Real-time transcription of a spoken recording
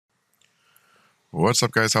What's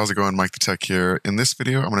up, guys? How's it going? MikeTheTech here. In this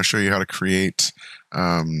video, I'm going to show you how to create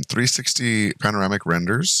 360 panoramic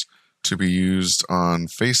renders to be used on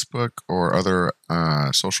Facebook or other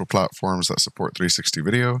social platforms that support 360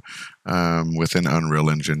 video within Unreal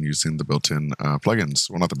Engine using the built-in plugins.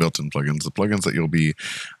 Well, not the built-in plugins. The plugins that you'll be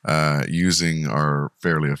using are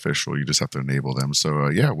fairly official. You just have to enable them. So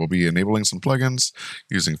yeah, we'll be enabling some plugins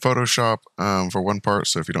using Photoshop for one part.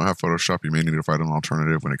 So if you don't have Photoshop, you may need to find an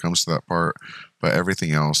alternative when it comes to that part. But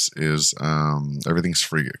everything else is everything's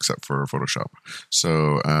free except for Photoshop.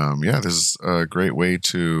 So yeah, this is a great way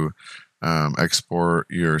to export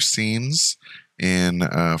your scenes in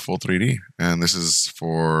full 3D, and this is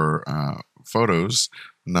for photos,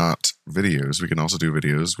 not videos. We can also do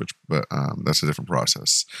videos, but that's a different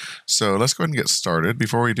process. So let's go ahead and get started.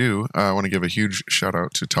 Before we do, I want to give a huge shout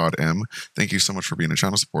out to Todd M. Thank you so much for being a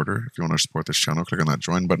channel supporter. If you want to support this channel, click on that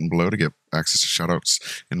join button below to get access to shout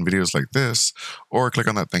outs in videos like this, or click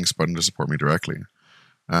on that thanks button to support me directly.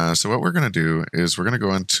 So what we're going to do is we're going to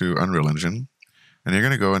go into Unreal Engine, and you're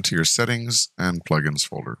going to go into your settings and plugins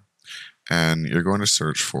folder, and you're going to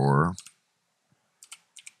search for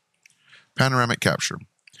Panoramic Capture.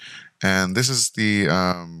 And this is the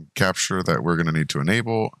capture that we're going to need to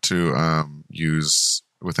enable to use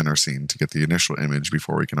within our scene to get the initial image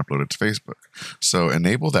before we can upload it to Facebook. So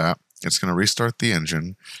enable that. It's going to restart the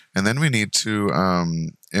engine, and then we need to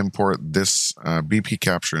import this BP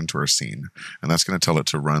capture into our scene, and that's going to tell it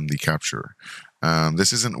to run the capture.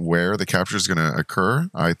 This isn't where the capture is going to occur.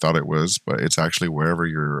 I thought it was, but it's actually wherever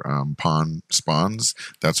your pawn spawns.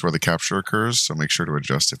 That's where the capture occurs, so make sure to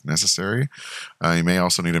adjust if necessary. You may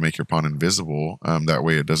also need to make your pawn invisible. That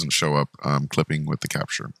way it doesn't show up clipping with the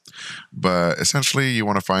capture. But essentially, you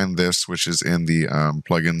want to find this, which is in the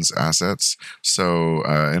plugins assets. So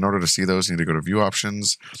in order to see those, you need to go to View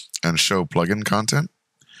Options and Show Plugin Content.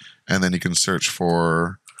 And then you can search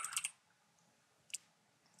for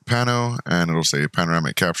Pano, and it'll say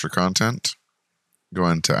Panoramic Capture Content. Go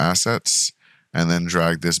into Assets, and then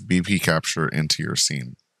drag this BP capture into your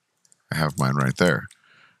scene. I have mine right there.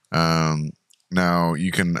 Now,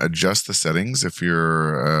 you can adjust the settings if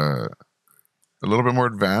you're a little bit more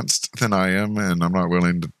advanced than I am, and I'm not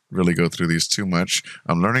willing to really go through these too much.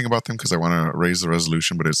 I'm learning about them because I want to raise the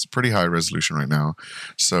resolution, but it's pretty high resolution right now.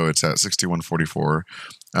 So it's at 6144.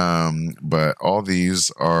 But all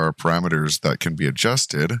these are parameters that can be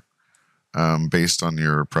adjusted based on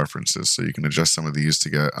your preferences. So you can adjust some of these to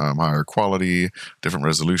get higher quality, different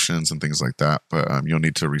resolutions, and things like that. But you'll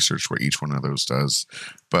need to research what each one of those does.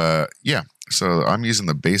 But yeah, so I'm using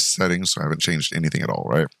the base settings, so I haven't changed anything at all,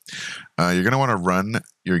 right? You're going to want to run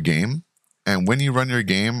your game. And when you run your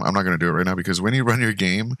game, I'm not going to do it right now, because when you run your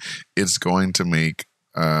game, it's going to make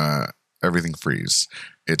everything freeze.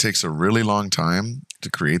 It takes a really long time to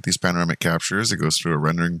create these panoramic captures. It goes through a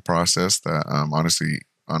rendering process that honestly,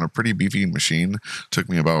 on a pretty beefy machine, took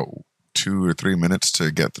me about 2 or 3 minutes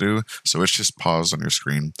to get through. So it's just paused on your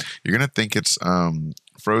screen. You're going to think it's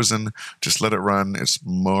frozen. Just let it run. It's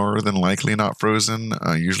more than likely not frozen.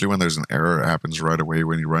 Usually when there's an error, it happens right away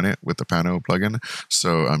when you run it with the Pano plugin.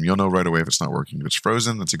 So you'll know right away if it's not working. If it's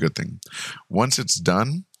frozen, that's a good thing. Once it's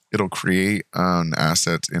done, it'll create an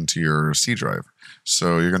asset into your C drive.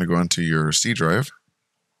 So you're going to go into your C drive.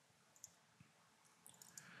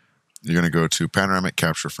 You're going to go to Panoramic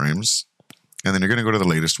Capture Frames, and then you're going to go to the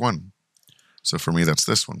latest one. So for me, that's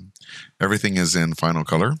this one. Everything is in final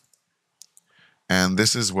color, and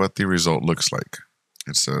this is what the result looks like.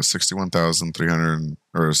 It's a 61,300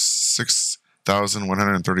 or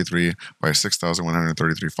 6,133 by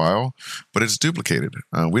 6,133 file, but it's duplicated.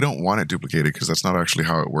 We don't want it duplicated because that's not actually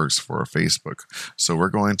how it works for Facebook. So we're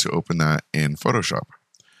going to open that in Photoshop.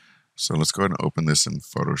 So let's go ahead and open this in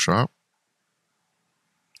Photoshop.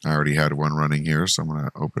 I already had one running here, so I'm going to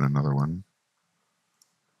open another one.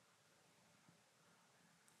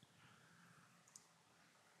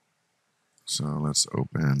 So let's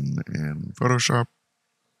open in Photoshop.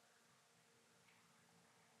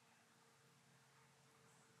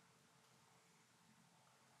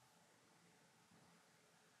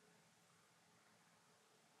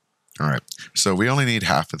 All right, so we only need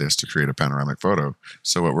half of this to create a panoramic photo.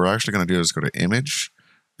 So what we're actually going to do is go to Image,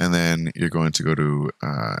 and then you're going to go to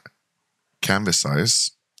Canvas Size,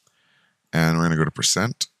 and we're going to go to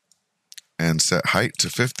Percent, and set Height to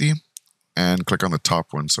 50, and click on the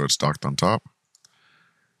top one so it's docked on top.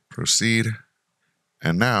 Proceed,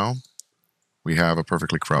 and now we have a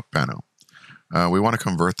perfectly cropped pano. We want to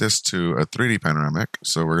convert this to a 3D panoramic,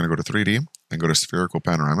 so we're going to go to 3D and go to Spherical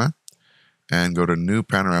Panorama, and go to New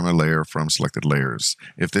Panorama Layer from Selected Layers.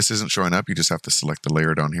 If this isn't showing up, you just have to select the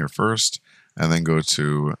layer down here first, and then go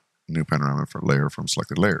to new panorama layer from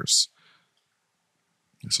selected layers.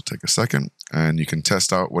 This will take a second, and you can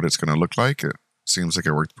test out what it's going to look like. It seems like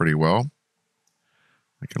it worked pretty well.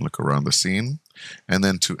 I can look around the scene. And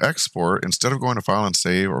then to export, instead of going to File and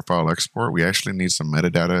Save or File Export, we actually need some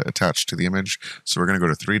metadata attached to the image. So we're going to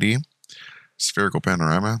go to 3D, Spherical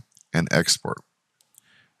Panorama, and Export.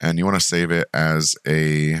 And you want to save it as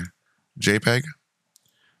a JPEG.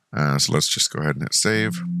 So let's just go ahead and hit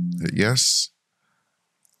Save, hit Yes.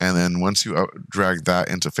 And then once you drag that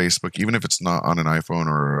into Facebook, even if it's not on an iPhone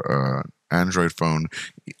or Android phone,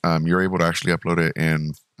 you're able to actually upload it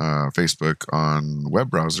in Facebook on web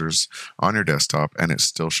browsers on your desktop, and it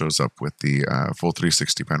still shows up with the full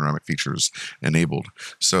 360 panoramic features enabled.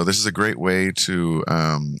 So this is a great way to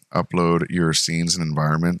upload your scenes and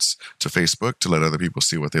environments to Facebook to let other people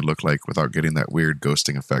see what they look like without getting that weird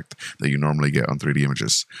ghosting effect that you normally get on 3D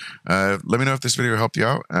images. Let me know if this video helped you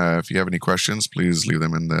out. If you have any questions, please leave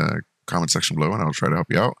them in the comment section below, and I'll try to help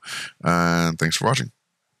you out. And thanks for watching.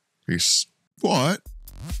 Peace. What?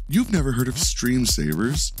 You've never heard of Stream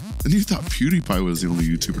Savers? And you thought PewDiePie was the only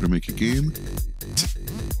YouTuber to make a game?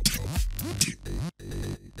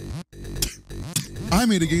 I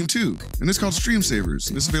made a game too, and it's called Stream Savers,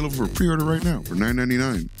 and it's available for pre-order right now for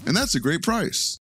 $9.99. And that's a great price.